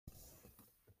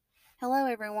Hello,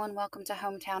 everyone. Welcome to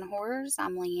Hometown Horrors.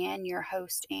 I'm Leanne, your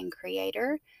host and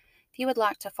creator. If you would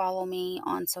like to follow me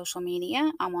on social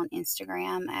media, I'm on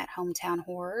Instagram at Hometown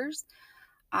Horrors.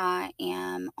 I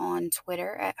am on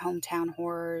Twitter at Hometown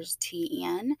Horrors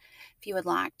TN. If you would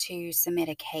like to submit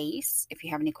a case, if you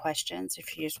have any questions,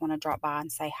 if you just want to drop by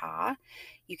and say hi,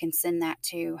 you can send that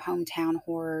to Hometown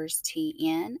Horrors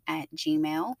TN at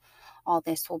Gmail. All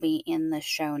this will be in the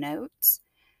show notes.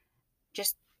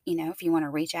 Just if you want to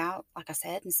reach out, like I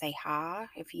said, and say hi,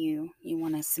 if you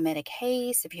want to submit a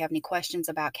case, if you have any questions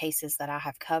about cases that I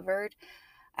have covered,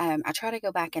 I try to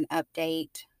go back and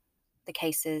update the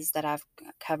cases that I've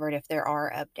covered if there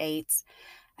are updates.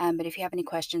 But if you have any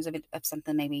questions of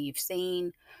something maybe you've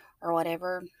seen or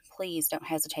whatever, please don't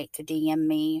hesitate to DM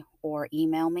me or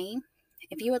email me.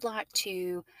 If you would like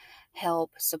to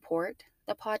help support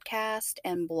the podcast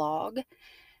and blog,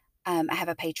 I have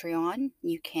a Patreon.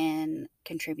 You can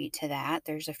contribute to that.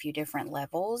 There's a few different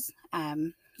levels. I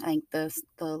think the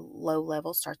low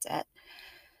level starts at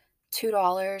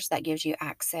 $2. That gives you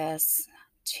access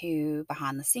to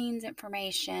behind the scenes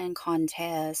information,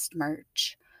 contest,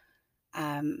 merch,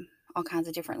 all kinds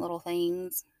of different little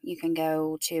things. You can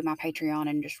go to my Patreon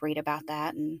and just read about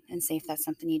that and see if that's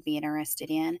something you'd be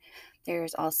interested in.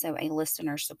 There's also a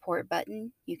listener support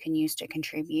button you can use to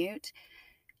contribute.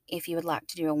 If you would like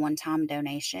to do a one time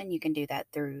donation, you can do that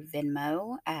through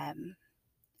Venmo,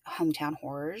 Hometown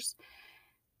Horrors.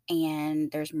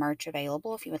 And there's merch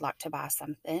available if you would like to buy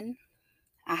something.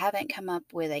 I haven't come up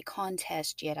with a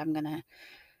contest yet. I'm going to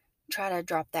try to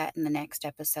drop that in the next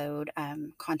episode,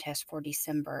 contest for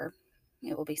December.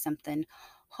 It will be something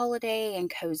holiday and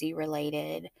cozy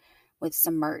related with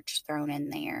some merch thrown in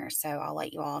there. So I'll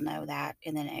let you all know that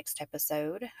in the next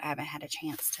episode. I haven't had a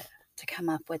chance to come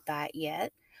up with that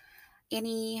yet.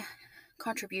 Any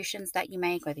contributions that you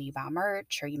make, whether you buy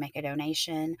merch or you make a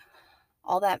donation,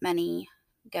 all that money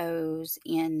goes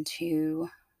into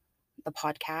the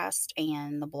podcast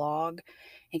and the blog.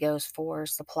 It goes for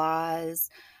supplies,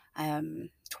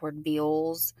 toward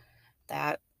bills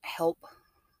that help,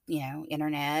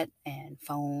 internet and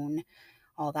phone,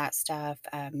 all that stuff,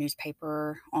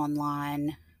 newspaper,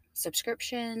 online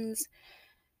subscriptions,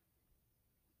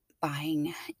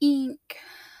 buying ink,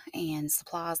 and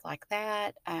supplies like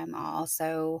that. I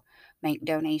also make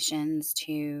donations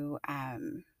to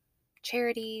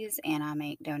charities, and I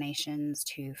make donations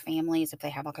to families if they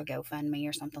have like a GoFundMe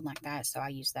or something like that. So I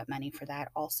use that money for that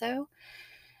also.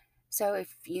 So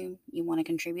if you want to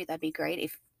contribute, that'd be great.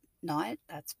 If not,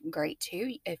 that's great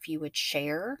too. If you would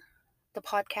share the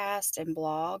podcast and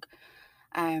blog,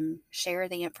 share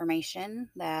the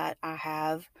information that I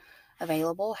have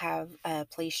available.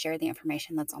 Please share the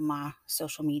information that's on my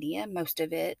social media. Most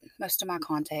of my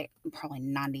content, probably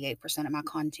 98% of my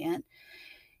content,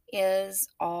 is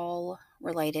all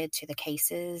related to the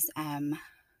cases, and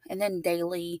then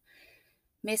daily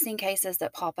missing cases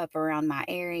that pop up around my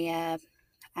area,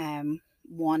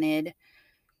 wanted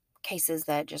cases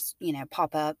that just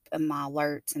pop up in my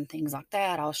alerts and things like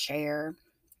that. I'll share.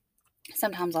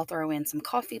 Sometimes I'll throw in some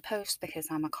coffee posts because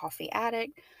I'm a coffee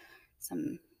addict,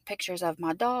 some pictures of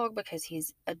my dog because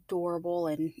he's adorable,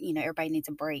 and everybody needs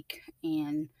a break,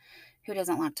 and who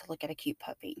doesn't like to look at a cute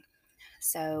puppy?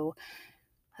 So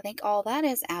I think all that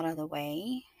is out of the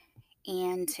way,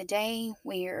 and today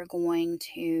we are going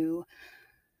to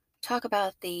talk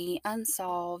about the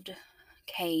unsolved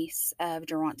case of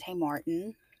Derontae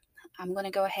Martin. I'm going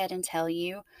to go ahead and tell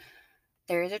you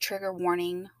there is a trigger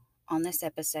warning on this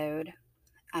episode.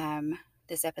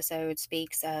 This episode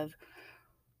speaks of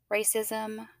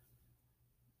racism,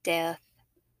 death.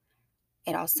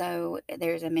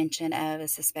 There's a mention of a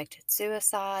suspected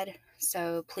suicide.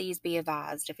 So please be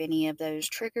advised if any of those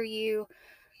trigger you,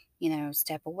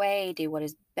 step away, do what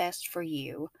is best for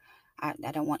you. I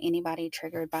don't want anybody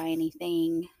triggered by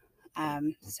anything.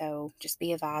 So just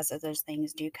be advised that those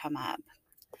things do come up.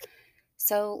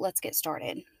 So let's get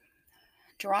started.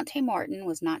 Derontae Martin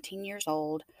was 19 years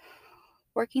old,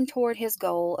 working toward his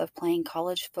goal of playing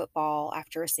college football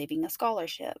after receiving a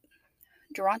scholarship.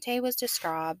 Derontae was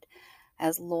described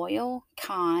as loyal,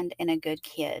 kind, and a good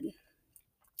kid.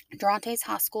 Derontae's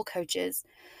high school coaches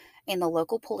and the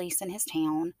local police in his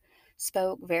town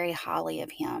spoke very highly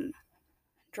of him.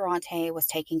 Derontae was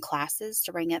taking classes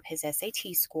to bring up his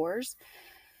SAT scores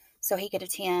so he could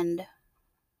attend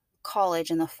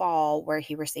college in the fall where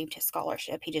he received his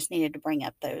scholarship. He just needed to bring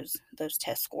up those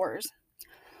test scores.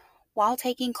 While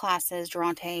taking classes,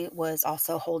 Derontae was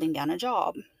also holding down a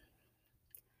job.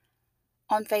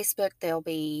 On Facebook, there'll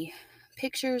be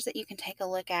pictures that you can take a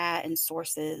look at and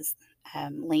sources,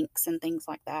 links and things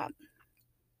like that.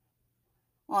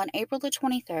 On April the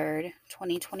 23rd,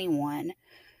 2021,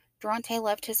 Derontae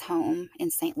left his home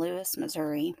in St. Louis,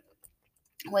 Missouri,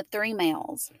 with three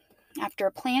males. After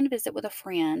a planned visit with a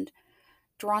friend,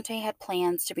 Derontae had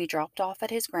plans to be dropped off at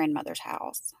his grandmother's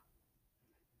house.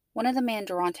 One of the men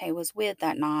Derontae was with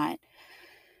that night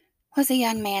was a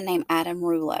young man named Adam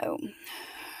Rouleau.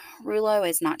 Rouleau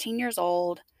is 19 years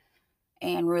old,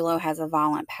 and Rouleau has a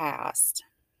violent past.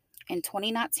 In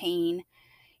 2019,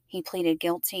 he pleaded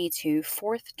guilty to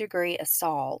fourth-degree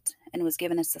assault and was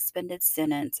given a suspended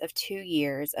sentence of 2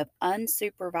 years of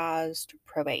unsupervised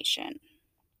probation.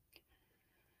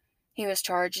 He was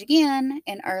charged again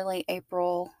in early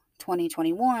April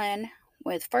 2021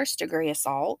 with first-degree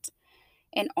assault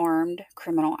and armed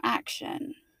criminal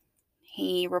action.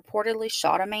 He reportedly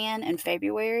shot a man in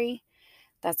February.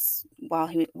 That's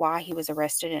why he was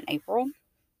arrested in April.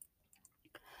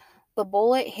 The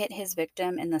bullet hit his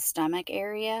victim in the stomach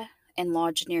area and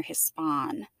lodged near his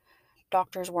spine.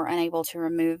 Doctors were unable to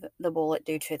remove the bullet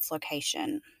due to its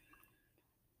location.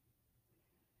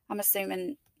 I'm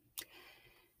assuming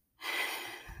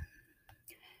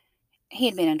he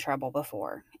had been in trouble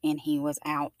before, and he was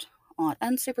out on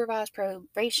unsupervised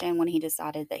probation when he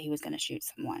decided that he was going to shoot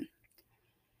someone.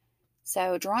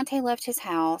 So Derontae left his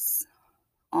house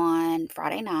on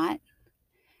Friday night,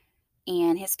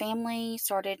 and his family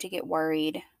started to get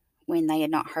worried when they had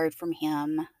not heard from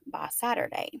him by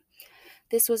Saturday.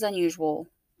 This was unusual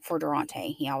for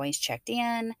Derontae. He always checked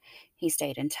in, he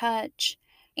stayed in touch,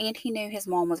 and he knew his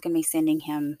mom was going to be sending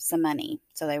him some money.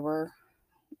 So they were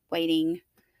waiting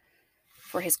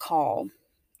for his call.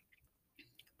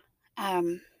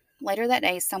 Later that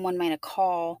day, someone made a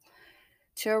call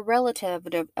to a relative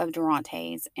of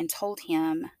Derontae's and told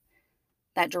him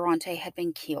that Derontae had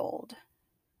been killed.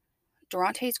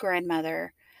 Derontae's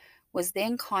grandmother was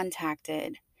then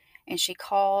contacted, and she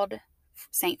called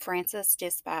St. Francis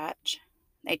Dispatch.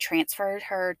 They transferred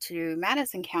her to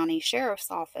Madison County Sheriff's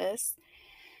Office,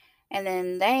 and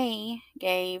then they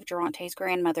gave Derontae's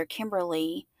grandmother,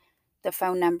 Kimberly, the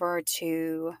phone number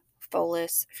to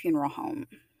Folis Funeral Home.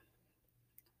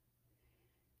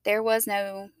 There was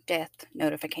no death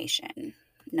notification.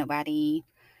 Nobody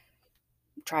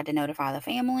tried to notify the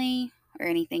family or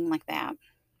anything like that.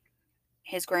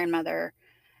 His grandmother,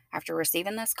 after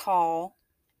receiving this call,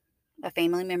 a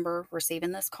family member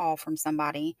receiving this call from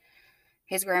somebody,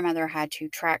 his grandmother had to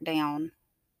track down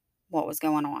what was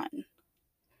going on.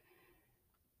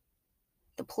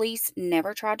 The police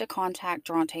never tried to contact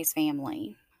Derontae's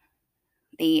family.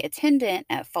 The attendant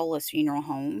at Folis Funeral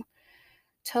Home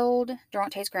told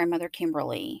Derontae's grandmother,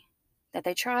 Kimberly, that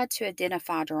they tried to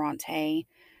identify Derontae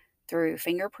through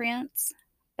fingerprints,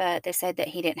 but they said that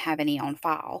he didn't have any on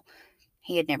file.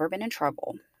 He had never been in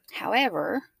trouble.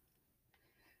 However,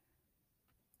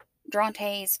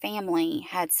 Derontae's family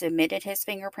had submitted his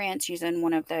fingerprints using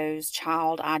one of those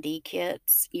child ID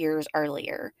kits years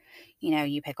earlier. You know,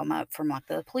 you pick them up from like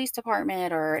the police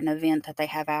department or an event that they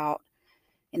have out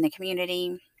in the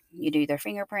community. You do their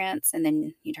fingerprints and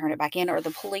then you turn it back in, or the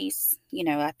police, you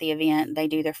know, at the event, they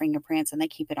do their fingerprints and they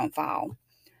keep it on file.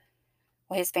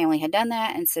 Well, his family had done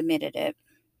that and submitted it,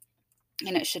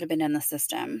 and it should have been in the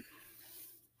system.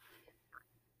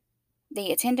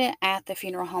 The attendant at the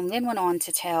funeral home then went on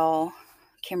to tell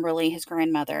Kimberly, his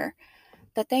grandmother,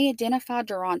 that they identified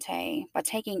Derontae by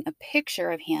taking a picture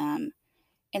of him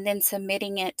and then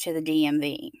submitting it to the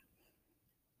DMV.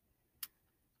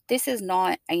 This is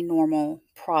not a normal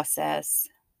process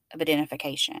of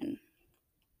identification.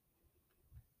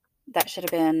 That should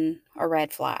have been a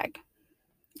red flag,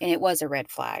 and it was a red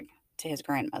flag to his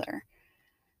grandmother.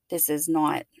 This is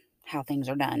not how things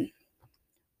are done.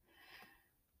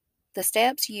 The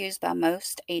steps used by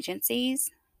most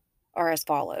agencies are as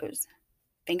follows: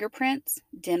 fingerprints,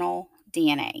 dental,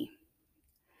 DNA.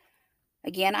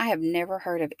 Again, I have never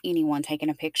heard of anyone taking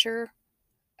a picture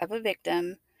of a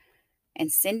victim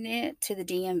and sending it to the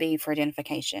DMV for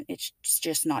identification. It's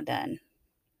just not done.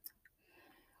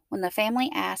 When the family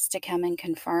asked to come and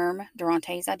confirm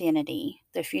Derontae's identity,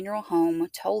 the funeral home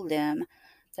told them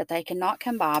that they could not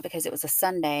come by because it was a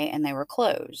Sunday and they were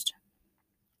closed.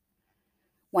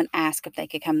 When asked if they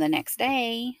could come the next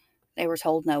day, they were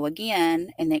told no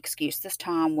again, and the excuse this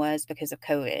time was because of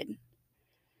COVID.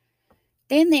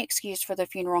 Then the excuse for the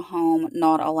funeral home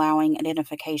not allowing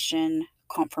identification,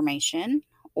 confirmation,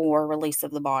 or release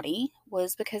of the body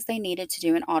was because they needed to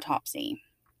do an autopsy.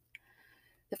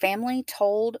 The family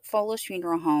told Folis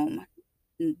Funeral Home,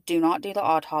 do not do the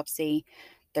autopsy.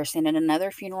 They're sending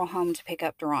another funeral home to pick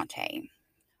up Derontae.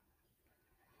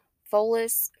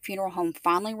 Folis Funeral Home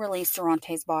finally released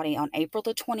Derontae's body on April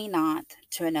the 29th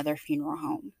to another funeral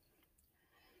home.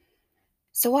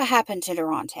 So, what happened to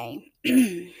Derontae?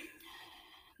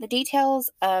 The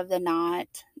details of the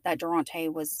night that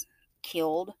Derontae was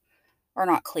killed are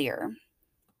not clear.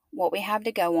 What we have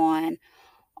to go on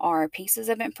are pieces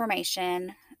of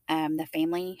information the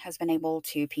family has been able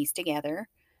to piece together,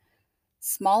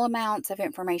 small amounts of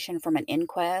information from an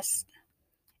inquest,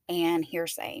 and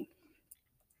hearsay.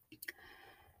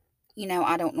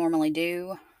 I don't normally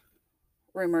do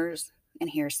rumors and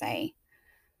hearsay,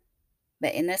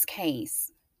 but in this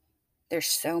case, there's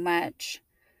so much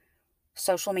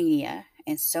social media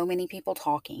and so many people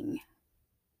talking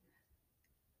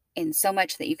and so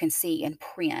much that you can see in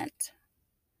print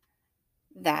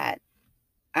that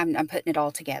I'm putting it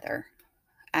all together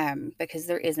because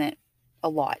there isn't a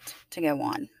lot to go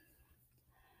on.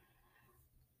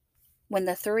 When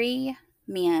the three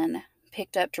men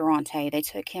picked up Durante, they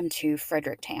took him to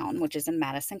Fredericktown, which is in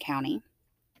Madison County.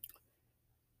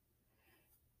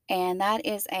 And that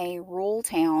is a rural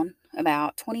town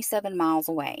about 27 miles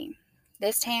away.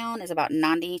 This town is about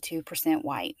 92%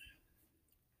 white.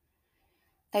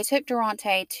 They took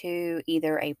Durante to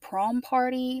either a prom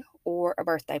party or a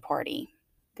birthday party.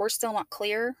 We're still not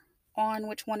clear on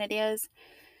which one it is.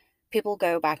 People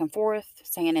go back and forth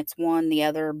saying it's one, the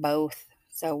other, both.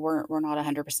 So we're not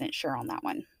 100% sure on that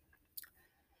one.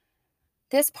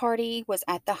 This party was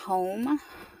at the home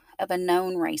of a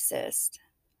known racist.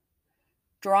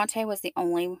 Durante was the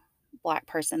only black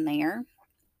person there.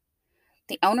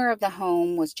 The owner of the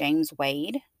home was James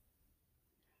Wade.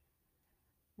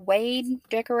 Wade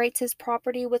decorates his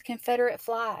property with Confederate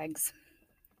flags,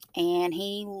 and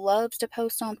he loves to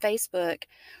post on Facebook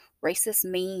racist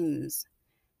memes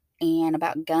and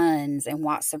about guns and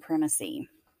white supremacy.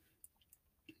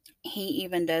 He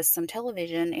even does some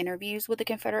television interviews with the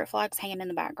Confederate flags hanging in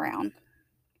the background.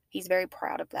 He's very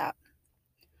proud of that.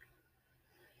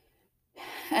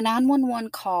 A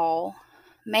 911 call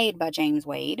made by James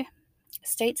Wade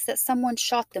states that someone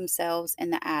shot themselves in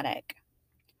the attic.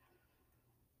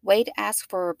 Wade asked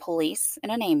for police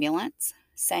and an ambulance,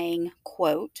 saying,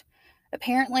 quote,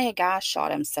 apparently a guy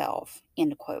shot himself,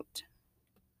 end quote.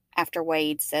 After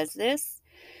Wade says this,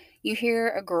 you hear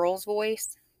a girl's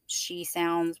voice. She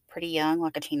sounds pretty young,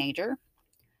 like a teenager.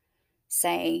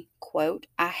 Say, quote,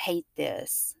 I hate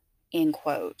this, end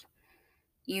quote.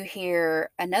 You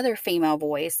hear another female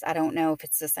voice. I don't know if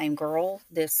it's the same girl.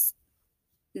 This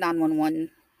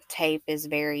 911 tape is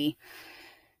very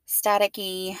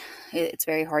staticky. It's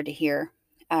very hard to hear.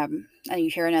 And you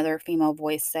hear another female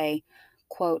voice say,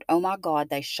 quote, oh my God,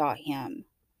 they shot him,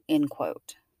 end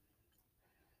quote.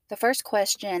 The first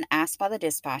question asked by the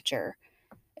dispatcher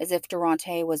is if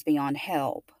Durante was beyond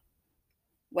help.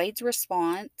 Wade's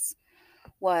response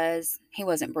was he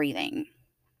wasn't breathing.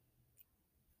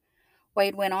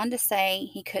 Wade went on to say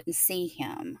he couldn't see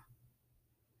him.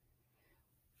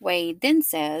 Wade then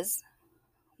says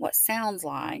what sounds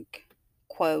like,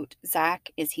 quote,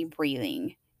 Zach, is he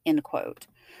breathing, end quote.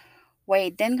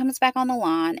 Wade then comes back on the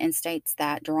line and states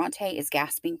that Durante is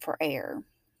gasping for air.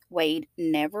 Wade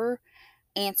never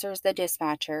answers the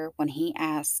dispatcher when he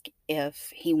asks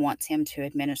if he wants him to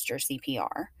administer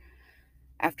CPR.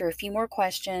 After a few more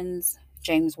questions,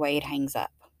 James Wade hangs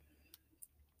up.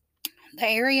 The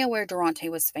area where Durante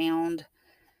was found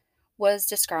was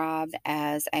described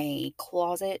as a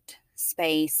closet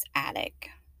space attic.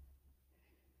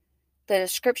 The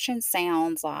description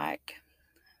sounds like,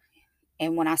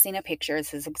 and when I seen a picture,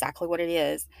 this is exactly what it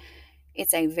is.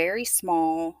 It's a very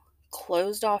small,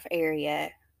 closed off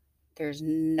area. There's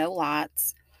no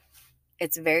lights.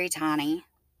 It's very tiny.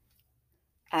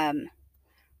 Um,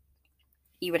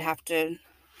 you would have to,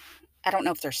 I don't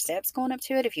know if there's steps going up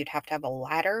to it, if you'd have to have a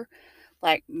ladder.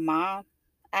 Like my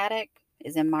attic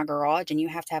is in my garage, and you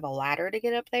have to have a ladder to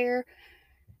get up there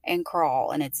and crawl.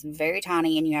 And it's very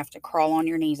tiny, and you have to crawl on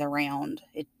your knees around.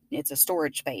 It's a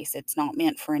storage space. It's not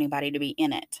meant for anybody to be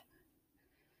in it.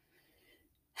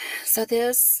 So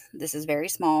this is very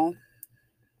small,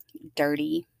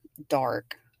 dirty,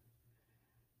 dark.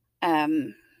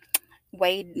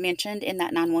 Wade mentioned in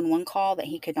that 911 call that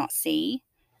he could not see.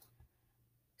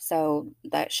 So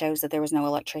that shows that there was no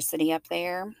electricity up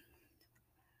there.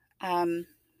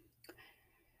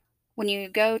 When you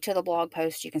go to the blog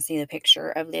post, you can see the picture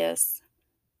of this.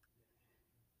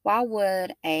 Why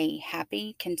would a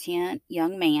happy, content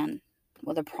young man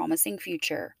with a promising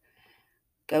future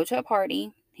go to a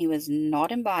party he was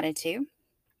not invited to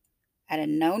at a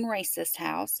known racist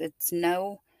house? It's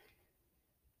no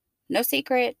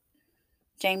secret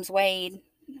James Wade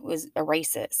was a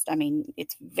racist. I mean,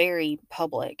 it's very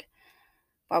public.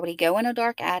 Why would he go in a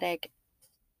dark attic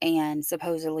and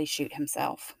supposedly shoot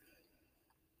himself?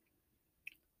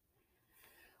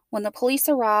 When the police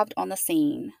arrived on the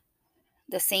scene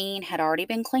had already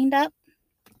been cleaned up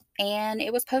and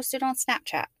it was posted on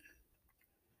Snapchat.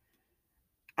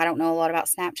 I don't know a lot about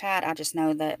Snapchat. I just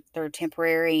know that they're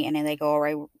temporary and then they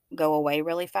go away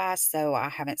really fast. So I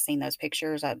haven't seen those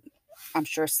pictures. I'm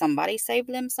sure somebody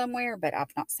saved them somewhere, but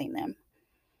I've not seen them.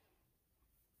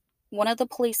 One of the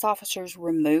police officers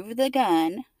removed the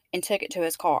gun and took it to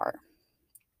his car.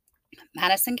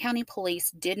 Madison County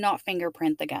Police did not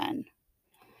fingerprint the gun.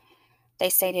 They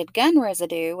stated gun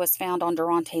residue was found on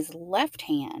Derontae's left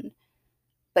hand,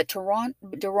 but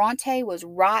Derontae was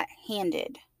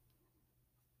right-handed.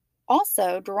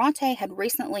 Also, Derontae had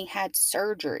recently had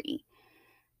surgery.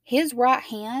 His right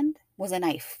hand was in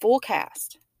a full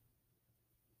cast.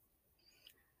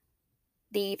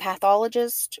 The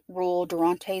pathologist ruled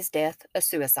Derontae's death a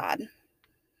suicide.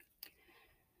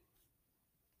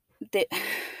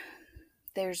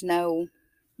 There's no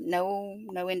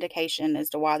indication as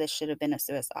to why this should have been a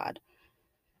suicide.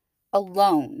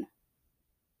 Alone,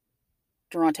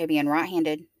 Derontae being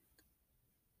right-handed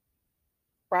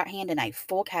in a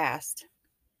full cast,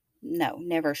 no,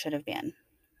 never should have been.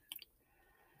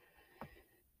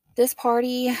 This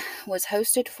party was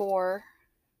for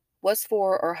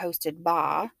or hosted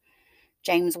by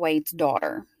James Wade's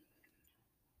daughter.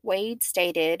 Wade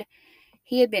stated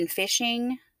he had been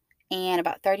fishing, and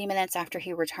about 30 minutes after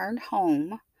he returned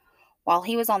home, while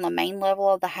he was on the main level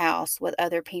of the house with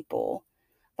other people,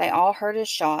 they all heard a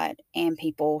shot and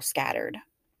people scattered.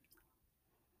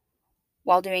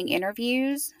 While doing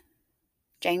interviews,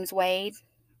 James Wade,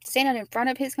 standing in front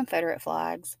of his Confederate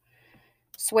flags,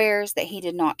 swears that he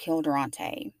did not kill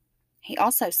Derontae. He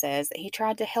also says that he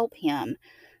tried to help him,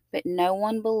 but no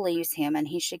one believes him and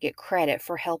he should get credit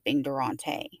for helping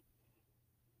Derontae.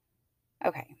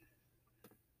 Okay.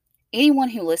 Anyone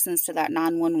who listens to that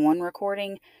 911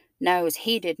 recording knows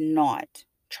he did not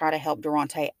try to help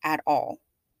Derontae at all.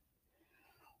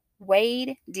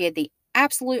 Wade did the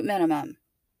absolute minimum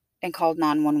and called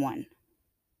 911.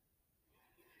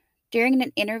 During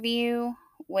an interview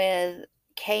with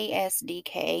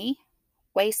KSDK,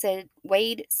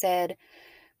 Wade said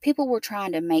people were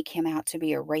trying to make him out to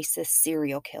be a racist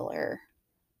serial killer.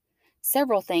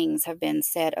 Several things have been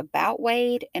said about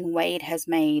Wade, and Wade has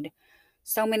made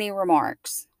so many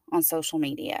remarks on social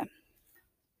media.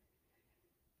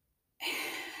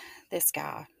 This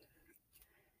guy,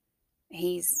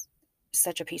 he's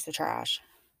such a piece of trash.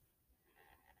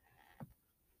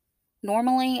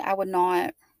 Normally, I would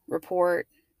not report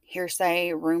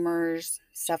hearsay, rumors,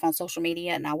 stuff on social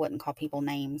media, and I wouldn't call people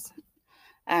names.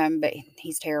 But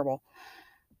he's terrible.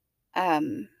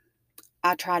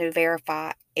 I try to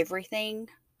verify everything,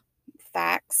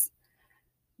 facts.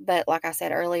 But like I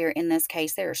said earlier, in this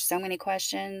case, there are so many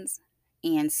questions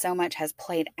and so much has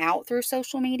played out through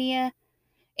social media,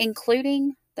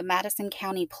 including the Madison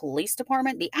County Police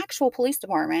Department, the actual police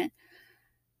department,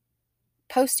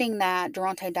 posting that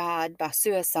Derontae died by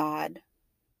suicide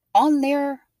on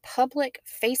their public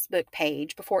Facebook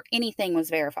page before anything was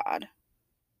verified.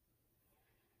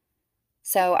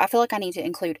 So I feel like I need to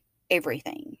include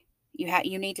everything.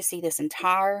 You need to see this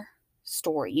entire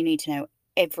story. You need to know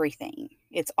everything.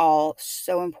 It's all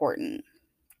so important.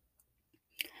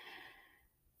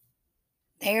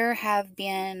 There have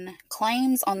been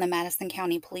claims on the Madison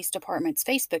County Police Department's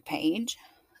Facebook page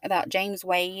about James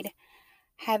Wade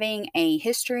having a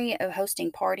history of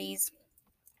hosting parties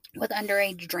with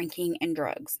underage drinking and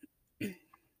drugs.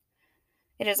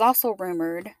 It is also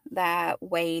rumored that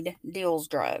Wade deals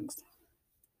drugs.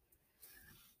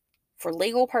 For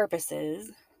legal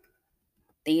purposes,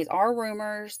 these are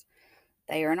rumors.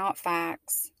 They are not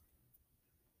facts.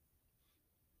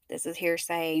 This is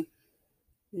hearsay.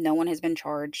 No one has been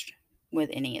charged with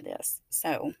any of this.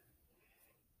 So,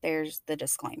 there's the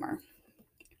disclaimer.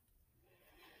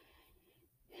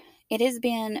 It has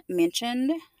been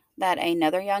mentioned that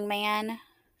another young man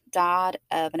died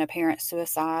of an apparent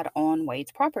suicide on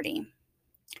Wade's property.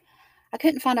 I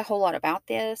couldn't find a whole lot about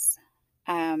this.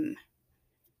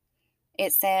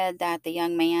 It said that the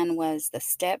young man was the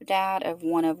stepdad of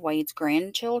one of Wade's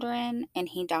grandchildren, and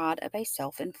he died of a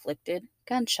self-inflicted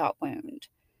gunshot wound.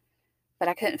 But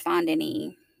I couldn't find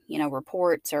any,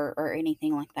 reports or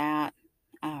anything like that.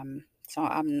 So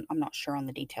I'm not sure on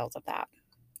the details of that.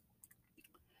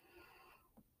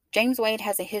 James Wade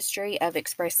has a history of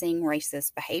expressing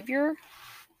racist behavior.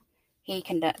 He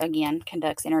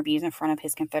conducts interviews in front of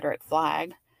his Confederate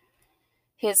flag.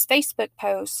 His Facebook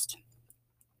post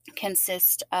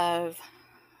consists of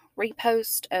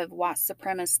repost of white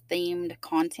supremacist themed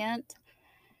content.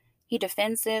 He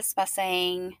defends this by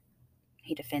saying,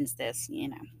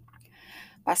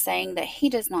 by saying that he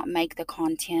does not make the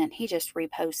content, he just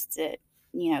reposts it.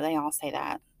 They all say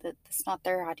that. That's not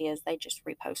their ideas, they just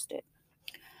repost it.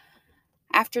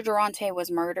 After Derontae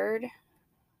was murdered,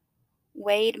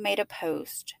 Wade made a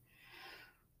post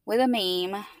with a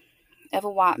meme of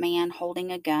a white man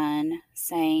holding a gun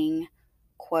saying,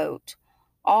 quote,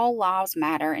 "All lives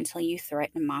matter until you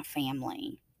threaten my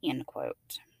family," end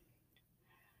quote.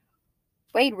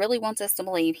 Wade really wants us to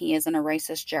believe he isn't a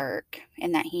racist jerk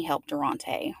and that he helped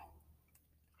Derontae.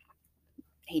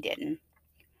 He didn't.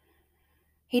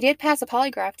 He did pass a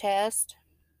polygraph test.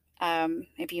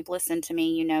 If you've listened to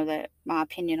me, you know that my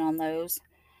opinion on those,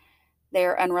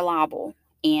 they're unreliable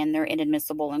and they're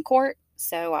inadmissible in court,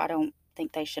 so I don't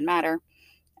think they should matter.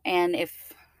 And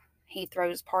if he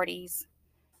throws parties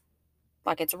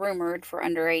like it's rumored for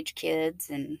underage kids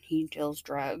and he deals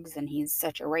drugs and he's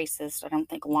such a racist, I don't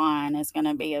think lying is going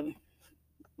to be a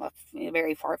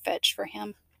very far-fetched for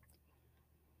him.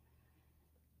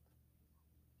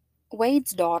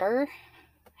 Wade's daughter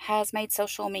has made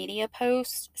social media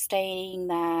posts stating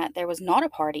that there was not a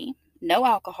party, no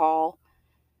alcohol,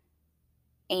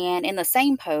 and in the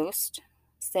same post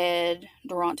said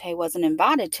Derontae wasn't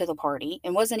invited to the party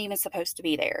and wasn't even supposed to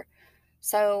be there.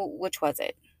 So, which was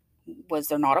it? Was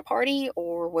there not a party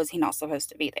or was he not supposed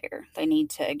to be there? They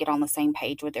need to get on the same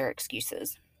page with their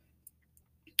excuses.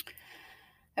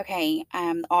 Okay,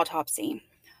 the autopsy.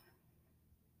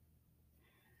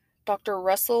 Dr.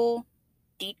 Russell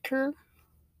Dietker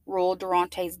ruled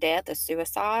Derontae's death a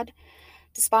suicide,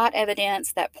 despite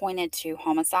evidence that pointed to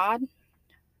homicide.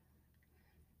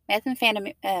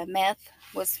 Meth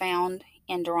was found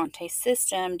in Derontae's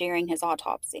system during his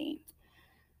autopsy.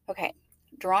 Okay,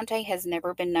 Derontae has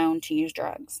never been known to use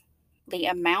drugs. The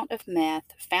amount of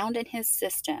meth found in his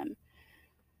system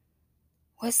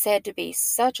was said to be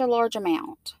such a large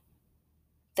amount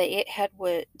that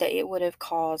it would have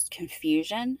caused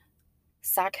confusion,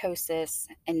 psychosis,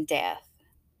 and death.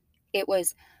 It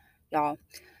was, y'all,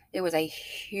 it was a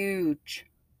huge,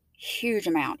 huge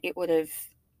amount. It would have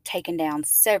taken down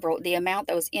the amount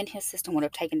that was in his system would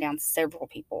have taken down several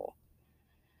people.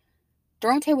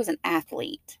 Derontae was an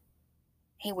athlete.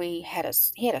 He had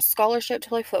a scholarship to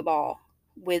play football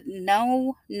with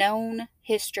no known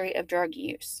history of drug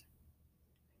use.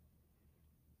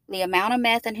 The amount of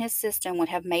meth in his system would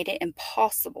have made it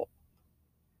impossible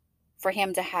for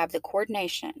him to have the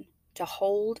coordination to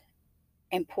hold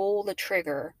and pull the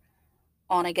trigger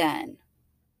on a gun.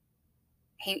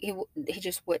 He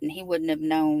just wouldn't. He wouldn't have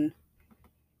known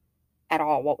at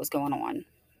all what was going on.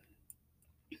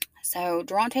 So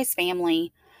Derontae's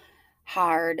family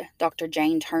hired Dr.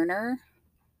 Jane Turner,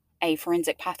 a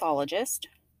forensic pathologist.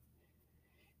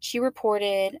 She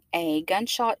reported a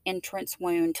gunshot entrance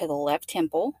wound to the left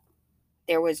temple.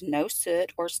 There was no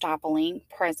soot or stippling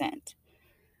present.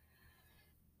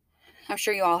 I'm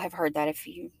sure you all have heard that if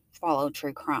you follow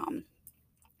true crime.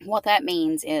 What that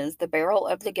means is the barrel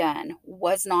of the gun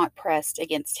was not pressed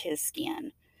against his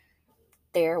skin.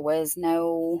 There was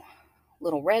no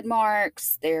little red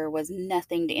marks. There was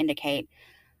nothing to indicate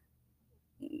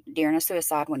during a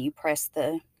suicide when you press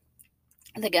the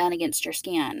gun against your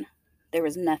skin. There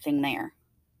was nothing there.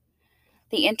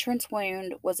 The entrance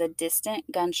wound was a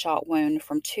distant gunshot wound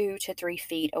from 2 to 3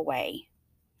 feet away.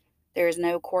 There is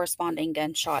no corresponding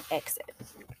gunshot exit.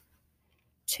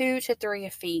 2 to 3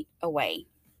 feet away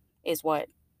is what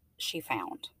she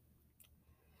found.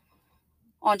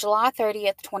 On July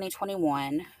 30th,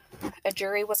 2021, a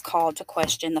jury was called to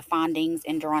question the findings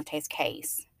in Derontae's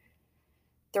case.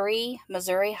 3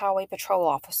 Missouri Highway Patrol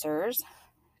officers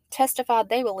testified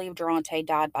they believe Derontae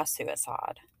died by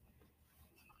suicide.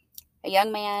 A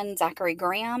young man, Zachary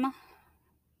Graham,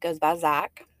 goes by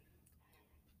Zach.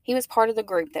 He was part of the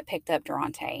group that picked up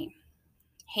Derontae.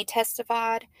 He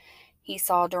testified he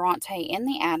saw Derontae in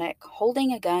the attic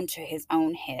holding a gun to his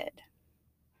own head.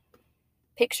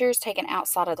 Pictures taken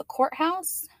outside of the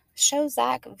courthouse show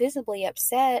Zach visibly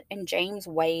upset and James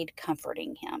Wade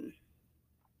comforting him.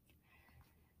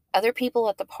 Other people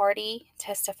at the party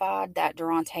testified that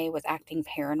Derontae was acting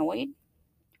paranoid.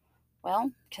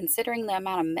 Well, considering the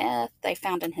amount of meth they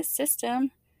found in his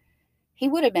system, he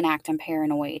would have been acting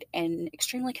paranoid and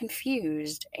extremely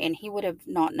confused, and he would have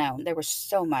not known. There was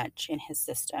so much in his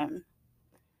system.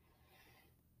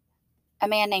 A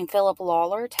man named Philip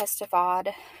Lawler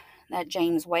testified that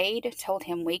James Wade told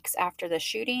him weeks after the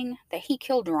shooting that he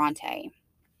killed Derontae.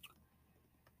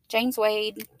 James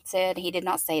Wade said he did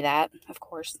not say that, of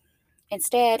course.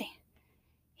 Instead,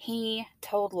 he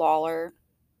told Lawler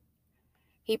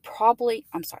he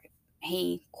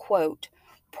quote,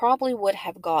 probably would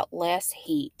have got less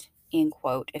heat, end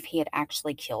quote, if he had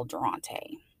actually killed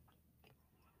Derontae.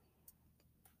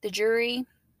 The jury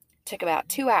took about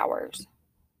 2 hours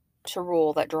to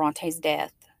rule that Derontae's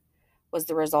death was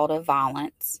the result of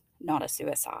violence, not a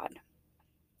suicide.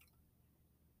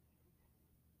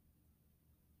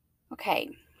 Okay,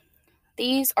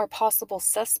 these are possible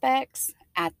suspects.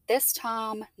 At this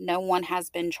time, no one has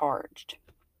been charged.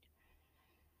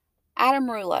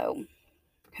 Adam Rouleau,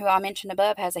 who I mentioned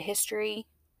above, has a history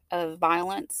of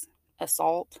violence,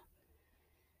 assault.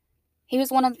 He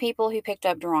was one of the people who picked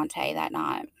up Derontae that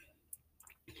night.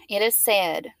 It is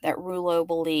said that Rouleau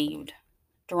believed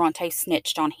Derontae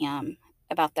snitched on him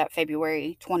about that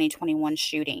February 2021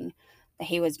 shooting that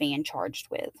he was being charged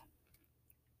with.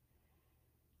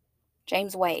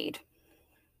 James Wade.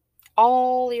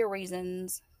 All the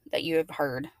reasons that you have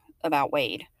heard about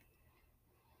Wade.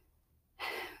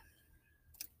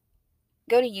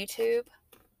 Go to YouTube,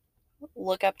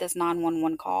 look up this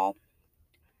 911 call.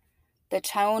 The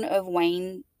tone of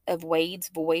Wade's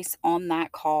voice on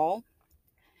that call,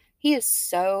 he is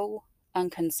so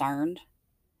unconcerned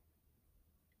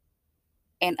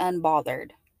and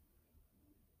unbothered.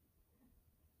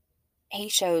 He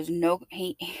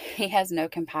has no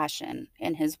compassion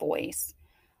in his voice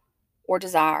or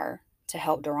desire to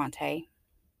help Derontae.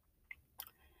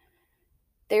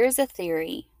 There is a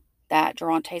theory that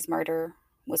Derontae's murder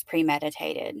was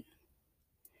premeditated.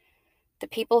 The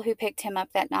people who picked him up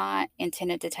that night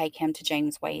intended to take him to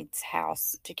James Wade's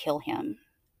house to kill him.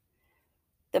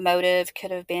 The motive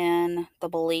could have been the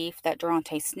belief that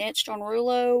Derontae snitched on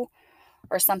Rouleau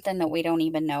or something that we don't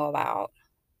even know about.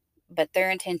 But their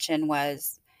intention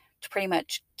was to pretty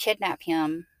much kidnap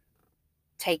him,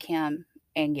 take him,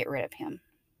 and get rid of him.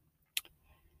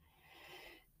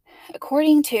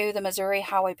 According to the Missouri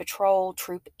Highway Patrol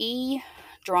Troop E,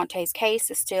 Derontae's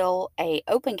case is still an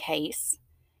open case,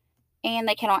 and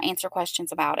they cannot answer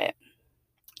questions about it.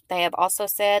 They have also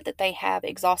said that they have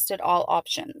exhausted all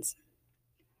options.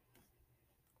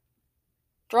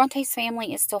 Derontae's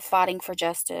family is still fighting for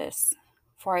justice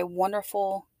for a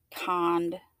wonderful,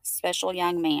 kind, special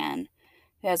young man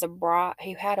who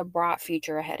had a bright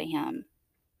future ahead of him.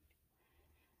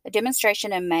 A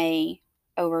demonstration in May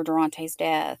over Derontae's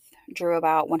death drew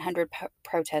about 100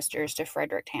 protesters to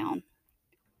Fredericktown.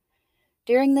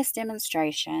 During this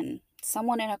demonstration,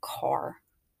 someone in a car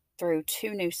threw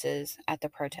 2 nooses at the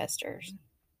protesters.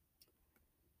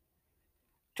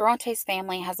 Derontae's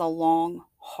family has a long,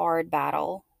 hard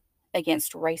battle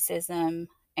against racism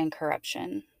and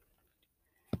corruption.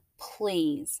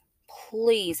 Please,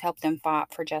 please help them fight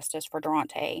for justice for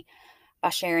Derontae by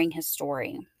sharing his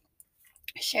story.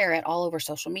 Share it all over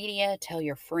social media. Tell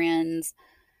your friends.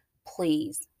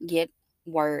 Please get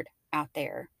word out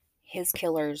there. His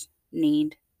killers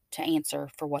need to answer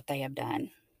for what they have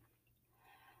done.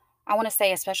 I want to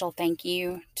say a special thank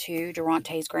you to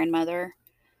Derontae's grandmother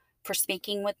for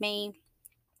speaking with me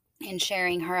and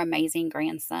sharing her amazing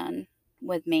grandson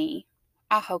with me.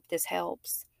 I hope this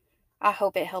helps. I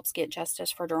hope it helps get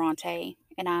justice for Derontae,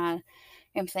 and I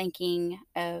am thinking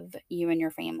of you and your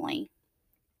family.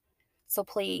 So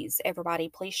please, everybody,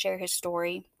 please share his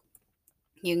story.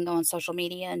 You can go on social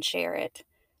media and share it.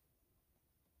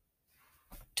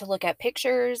 To look at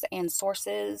pictures and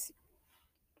sources,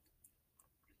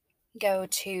 go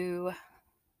to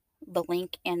the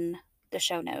link in the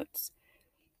show notes.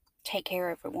 Take care,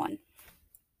 everyone.